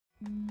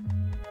Hi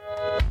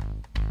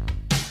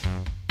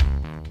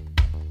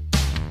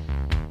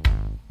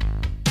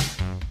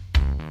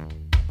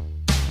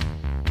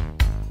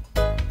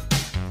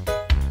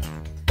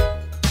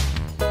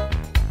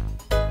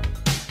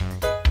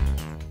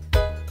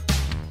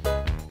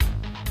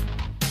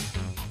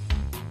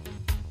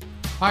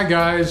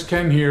guys,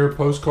 Ken here,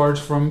 Postcards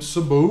from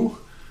Cebu.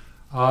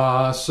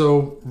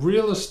 So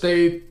real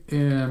estate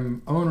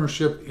and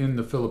ownership in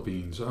the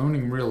Philippines,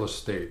 owning real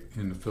estate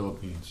in the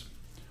Philippines.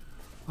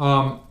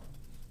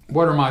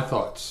 What are my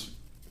thoughts?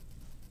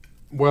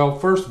 Well,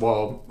 first of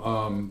all,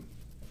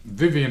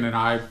 Vivian and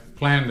I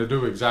plan to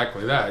do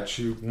exactly that.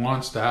 She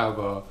wants to have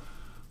a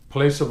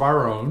place of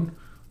our own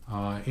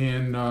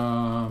in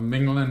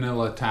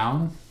Minglanilla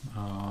town.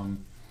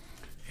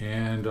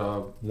 And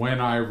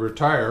when I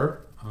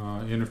retire,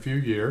 in a few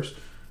years,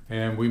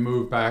 and we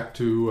move back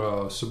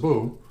to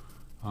Cebu,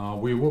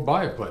 we will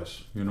buy a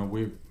place. You know,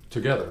 we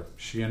together,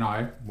 she and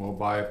I will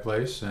buy a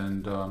place,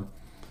 and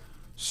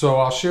so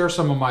I'll share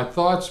some of my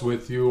thoughts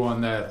with you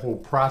on that whole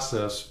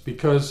process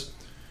because,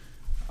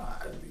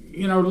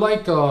 you know,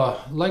 like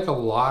a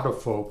lot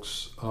of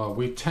folks,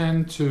 we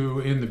tend to,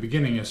 in the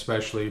beginning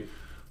especially,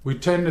 we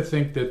tend to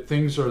think that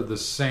things are the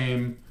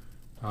same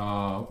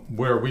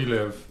where we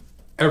live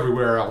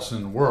everywhere else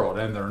in the world,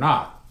 and they're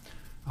not.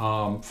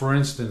 For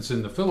instance,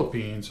 in the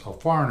Philippines, a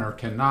foreigner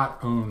cannot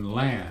own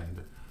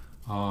land,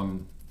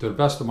 to the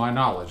best of my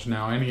knowledge.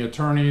 Now, any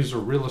attorneys or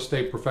real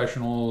estate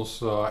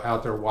professionals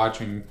out there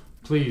watching,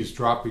 please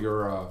drop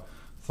your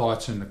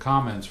thoughts in the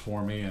comments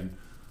for me and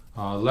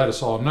let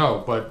us all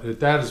know.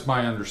 But that is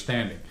my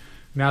understanding.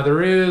 Now,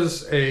 there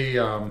is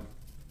a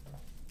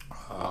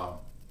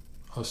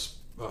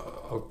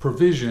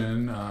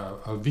provision,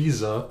 a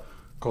visa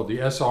called the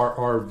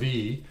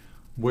SRRV,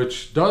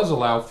 which does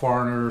allow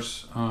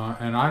foreigners,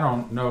 and I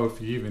don't know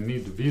if you even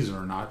need the visa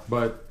or not,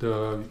 but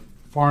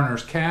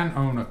foreigners can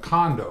own a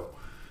condo,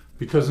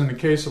 because in the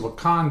case of a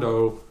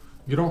condo,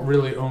 you don't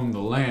really own the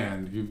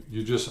land,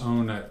 you just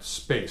own that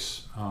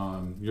space,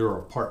 your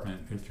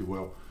apartment, if you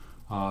will.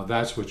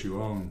 That's what you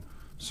own.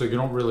 So you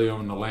don't really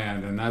own the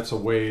land, and that's a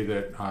way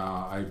that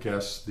I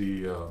guess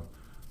the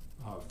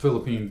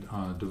Philippine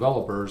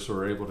developers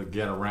are able to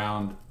get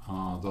around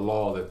the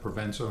law that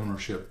prevents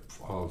ownership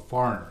of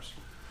foreigners.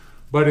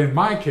 But in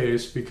my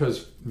case,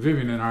 because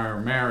Vivian and I are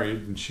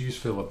married and she's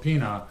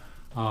Filipina,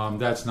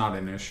 that's not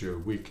an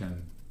issue. We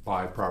can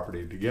buy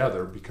property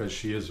together because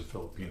she is a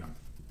Filipina.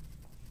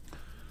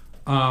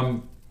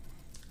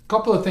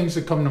 Couple of things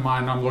that come to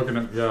mind. I'm looking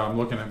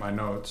at my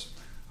notes.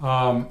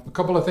 A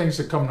couple of things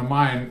that come to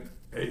mind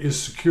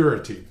is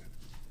security.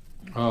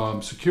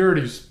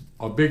 Security's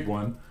a big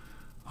one.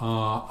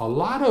 A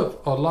lot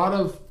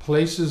of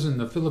places in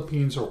the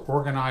Philippines are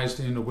organized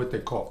into what they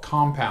call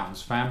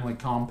compounds, family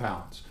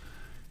compounds.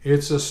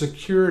 It's a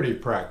security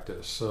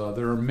practice.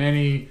 There are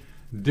many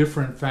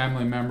different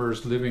family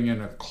members living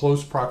in a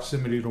close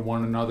proximity to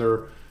one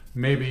another.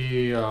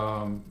 Maybe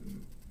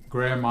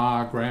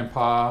grandma,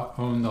 grandpa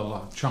own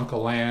the chunk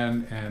of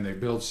land and they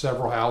build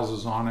several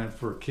houses on it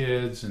for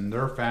kids and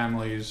their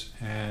families.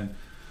 And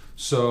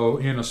so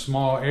in a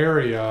small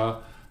area,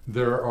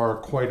 there are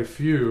quite a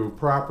few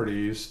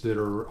properties that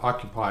are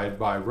occupied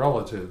by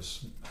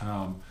relatives.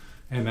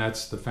 And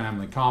that's the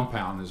family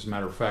compound. As a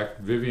matter of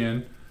fact,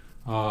 Vivian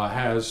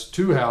has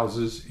 2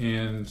 houses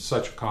in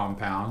such a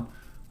compound,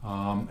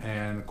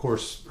 and of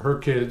course her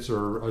kids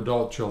are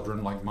adult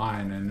children like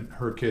mine, and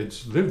her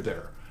kids live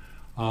there,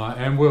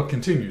 and will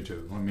continue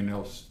to. I mean,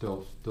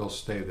 they'll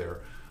stay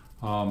there.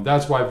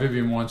 That's why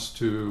Vivian wants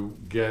to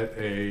get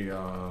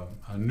a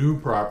new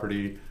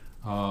property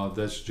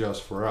that's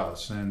just for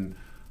us, and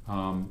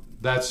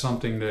that's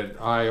something that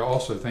I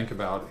also think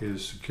about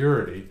is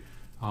security,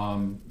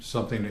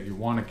 something that you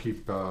want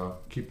to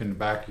keep in the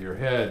back of your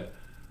head.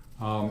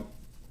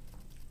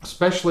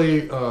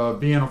 Especially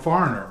being a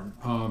foreigner,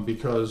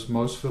 because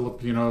most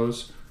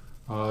Filipinos,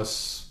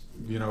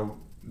 you know,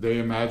 they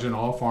imagine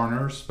all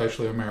foreigners,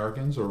 especially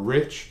Americans, are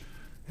rich,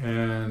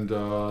 and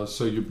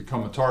so you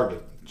become a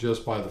target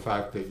just by the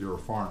fact that you're a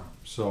foreigner.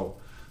 So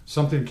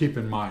something to keep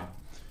in mind.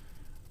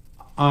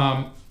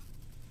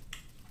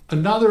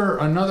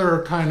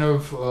 Another kind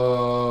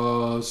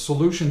of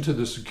solution to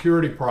the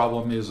security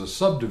problem is a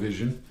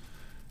subdivision.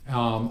 A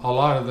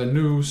lot of the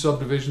new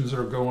subdivisions that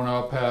are going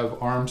up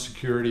have armed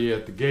security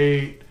at the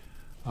gate.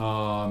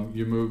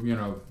 You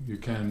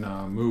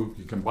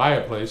can buy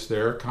a place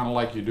there, kind of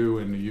like you do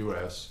in the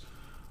U.S.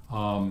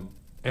 And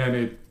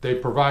they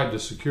provide the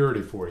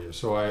security for you.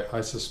 So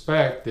I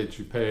suspect that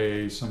you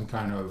pay some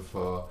kind of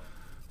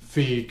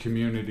fee,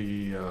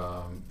 community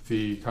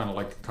fee, kind of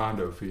like a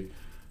condo fee,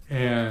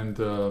 and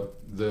the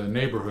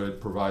neighborhood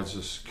provides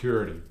the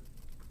security.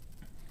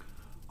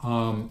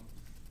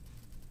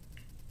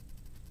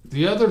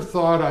 The other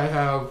thought I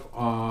have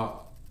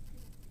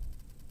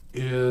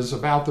is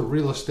about the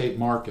real estate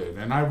market,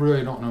 and I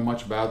really don't know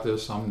much about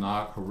this. I'm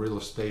not a real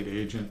estate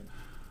agent.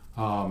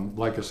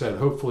 Like I said,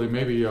 hopefully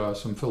maybe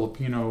some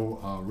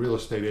Filipino real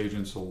estate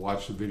agents will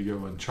watch the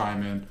video and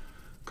chime in,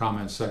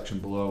 comment section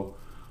below.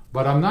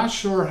 but I'm not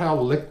sure how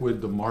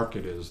liquid the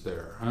market is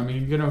there. I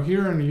mean, you know,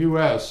 here in the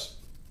U.S.,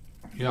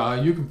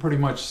 yeah, you can pretty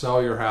much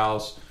sell your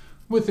house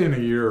within a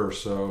year or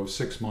so,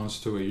 6 months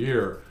to a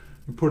year.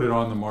 You put it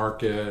on the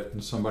market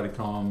and somebody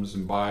comes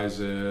and buys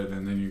it,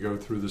 and then you go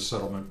through the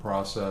settlement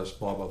process,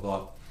 blah, blah,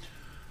 blah.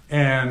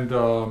 And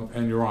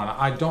you're on.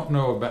 I don't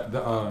know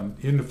about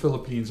in the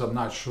Philippines. I'm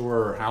not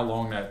sure how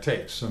long that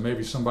takes. So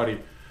maybe somebody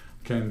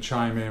can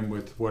chime in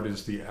with what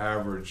is the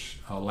average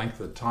length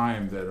of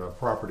time that a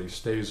property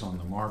stays on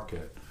the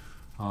market.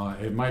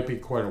 It might be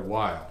quite a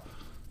while.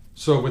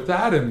 So with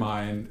that in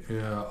mind,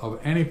 of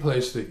any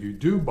place that you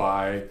do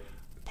buy,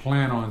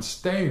 plan on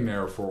staying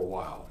there for a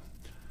while.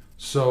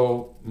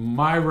 So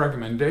my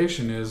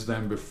recommendation is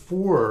then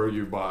before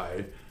you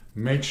buy,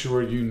 make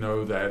sure you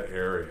know that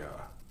area.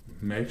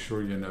 Make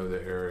sure you know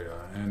the area.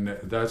 And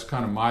that's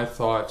kind of my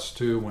thoughts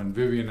too. When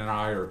Vivian and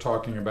I are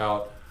talking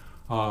about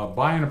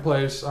buying a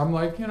place, I'm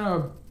like, you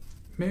know,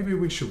 maybe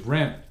we should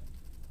rent,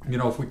 you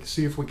know, if we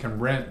see if we can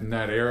rent in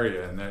that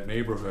area, in that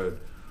neighborhood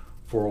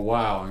for a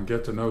while and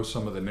get to know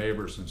some of the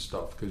neighbors and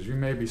stuff, because you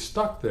may be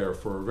stuck there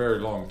for a very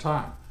long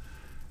time.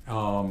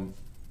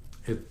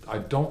 I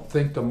don't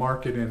think the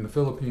market in the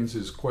Philippines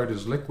is quite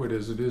as liquid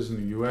as it is in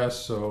the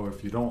U.S. So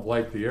if you don't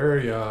like the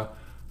area,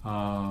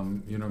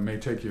 you know, it may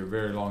take you a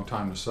very long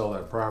time to sell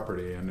that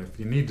property. And if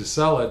you need to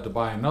sell it to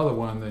buy another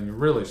one, then you're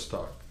really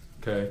stuck.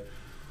 Okay,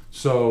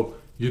 so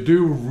you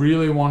do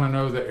really want to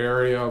know the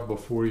area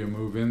before you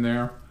move in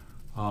there.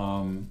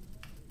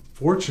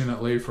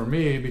 Fortunately for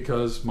me,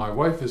 because my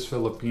wife is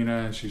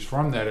Filipina and she's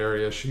from that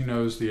area, she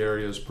knows the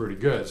areas pretty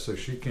good, so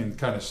she can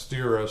kind of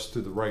steer us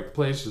to the right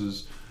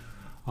places.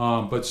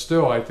 But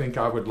still, I think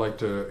I would like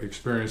to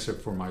experience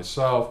it for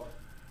myself,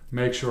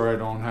 make sure I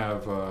don't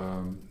have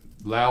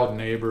loud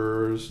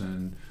neighbors,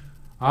 and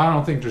I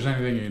don't think there's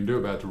anything you can do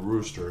about the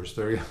roosters.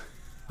 There's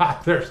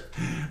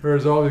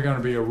always going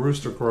to be a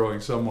rooster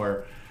crowing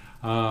somewhere.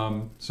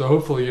 So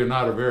hopefully you're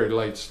not a very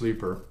light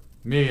sleeper.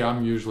 Me,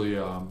 I'm usually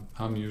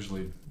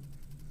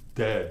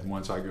dead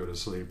once I go to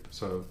sleep.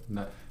 So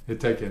it'd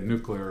take a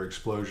nuclear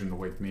explosion to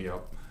wake me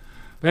up.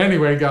 But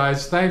anyway,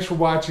 guys, thanks for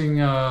watching.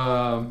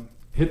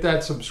 Hit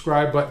that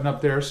subscribe button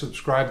up there.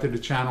 Subscribe to the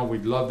channel.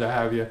 We'd love to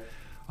have you.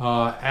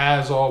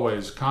 As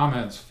always,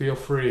 comments, feel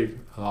free.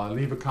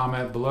 Leave a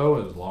comment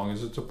below. As long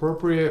as it's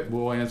appropriate,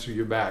 we'll answer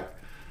you back.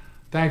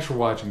 Thanks for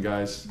watching,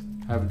 guys.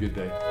 Have a good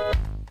day.